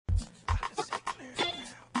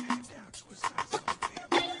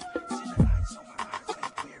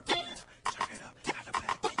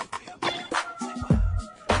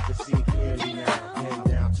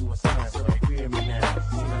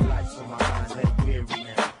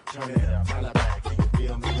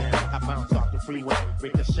freeway,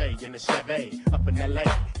 ricochet in the Chevy, up in LA,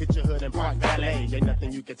 hit your hood and park valet. Ain't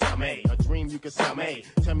nothing you can tell me, a dream you can sell me.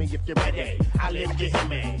 Tell me if you're ready, I live, get him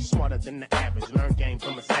me. Smarter than the average, learn game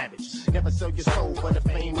from a savage. Never sell your soul for the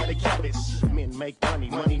fame of the cabbage. Men make money,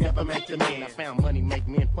 money never make the men. I found money make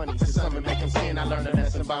men funny, so some make them sin. I learned a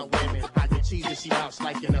lesson about women. How you cheese and she mouse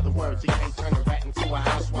like, in other words, you can't turn a rat into a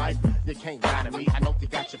housewife. You can't lie to me, I know you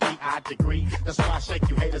got your PI degree. That's why I shake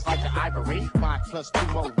you haters like the ivory. 5 plus 2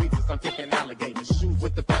 more reasons I'm thinking alligators. Shoes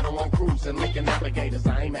with the pedal on cruise and linking navigators.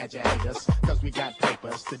 I ain't mad you haters, cause we got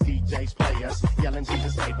papers. The DJs play us, yelling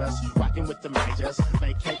Jesus save us. Rocking with the majors,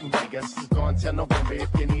 vacating Vegas. Go and tell November if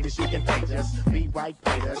you need us, you can page us. B-Rite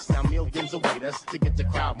paid us, now millions await us. To get the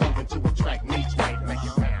crowd moving to attract needs way to make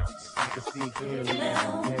it bounce. I can see clearly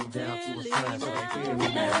now, came down to a sign so they feel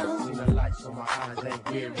me now. See the lights on my eyes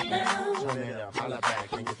ain't weary now. Turn it up, holla back,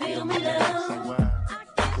 can you feel me now? Say what?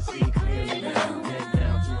 I can see clearly now, came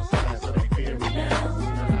down to a sign so they feel me now. See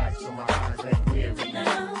the lights on my eyes ain't weary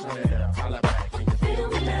now. Turn it up, holla back, can you feel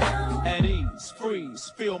me now? At ease,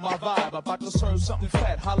 freeze, feel my vibe. About to serve something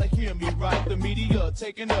fat, holla, hear me right. The media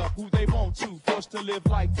taking up who they want to. Forced to live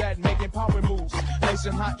like that, making power moves.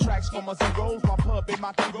 Lacing hot tracks for my zeros. My pub in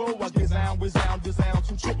my hero. I get down,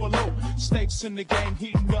 to triple O. Stakes in the game,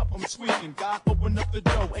 heating up, I'm tweaking. God open up the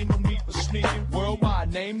door, ain't no need for sneaking.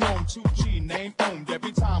 Worldwide, name known, 2G, name owned.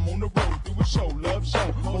 Every time on the road, do a show, love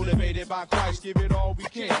show. Motivated by Christ, give it all we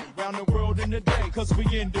can. Round the world in a day, cause we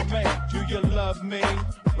in demand. Do you love me?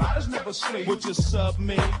 Riders never sleep, would you sub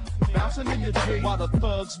me? Bouncing in your tree while the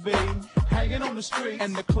thugs be hanging on the street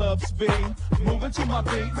and the clubs be moving to my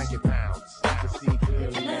beat. Make it bounce. I can see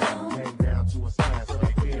clearly now. Came down to a sign so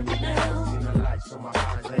they feel me now. See the lights on my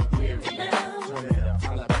eyes ain't weary now. Turn it up,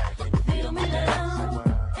 holla back, can you feel me now? Say what?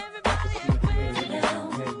 I can see clearly now.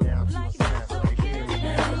 Came down to a sign so they feel me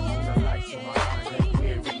now. See the lights on my eyes ain't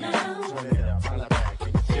weary now. Turn it up, holla back,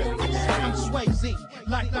 can you feel me now? I'm Swayze,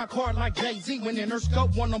 like knock hard like Jay-Z. When in her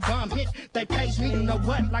scope, one on bomb hit, they pays me. You know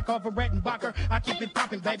what? Like Overett and Barker, I keep it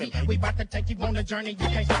poppin', baby. We bout to take you on a journey, you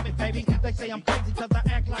can't stop it, baby. They say I'm crazy cause I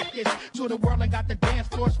act like this. To the world, I got the dance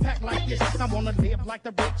floors packed like this. I wanna live like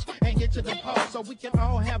the rich and get to the poor, so we can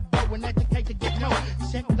all have dough and educate to get known.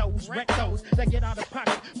 Check those, wreck those, they get out of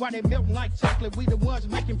pocket. While they melt like chocolate, we the ones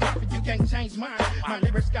making profit. You can't change mine. My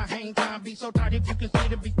lyrics got hang time, be so tight if you can see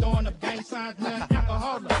to be throwing up gang signs, none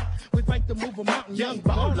alcoholic. We make the move a mountain, young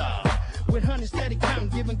baller. With honey steady counting,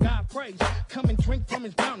 giving God praise. Come and drink from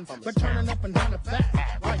his fountain, but turning up and holler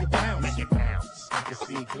back while you bounce. Make it bounce. I can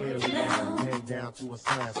see clearly now. Came down to a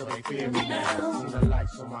sign so they feel me now. See the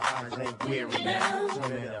lights on my eyes ain't weary now.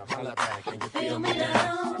 Turn it up, holla back, can you feel me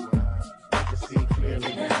now? I can see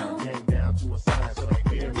clearly now. Came down to a sign so they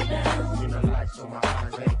feel me now. See the lights on my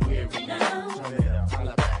eyes ain't weary now. Turn it up.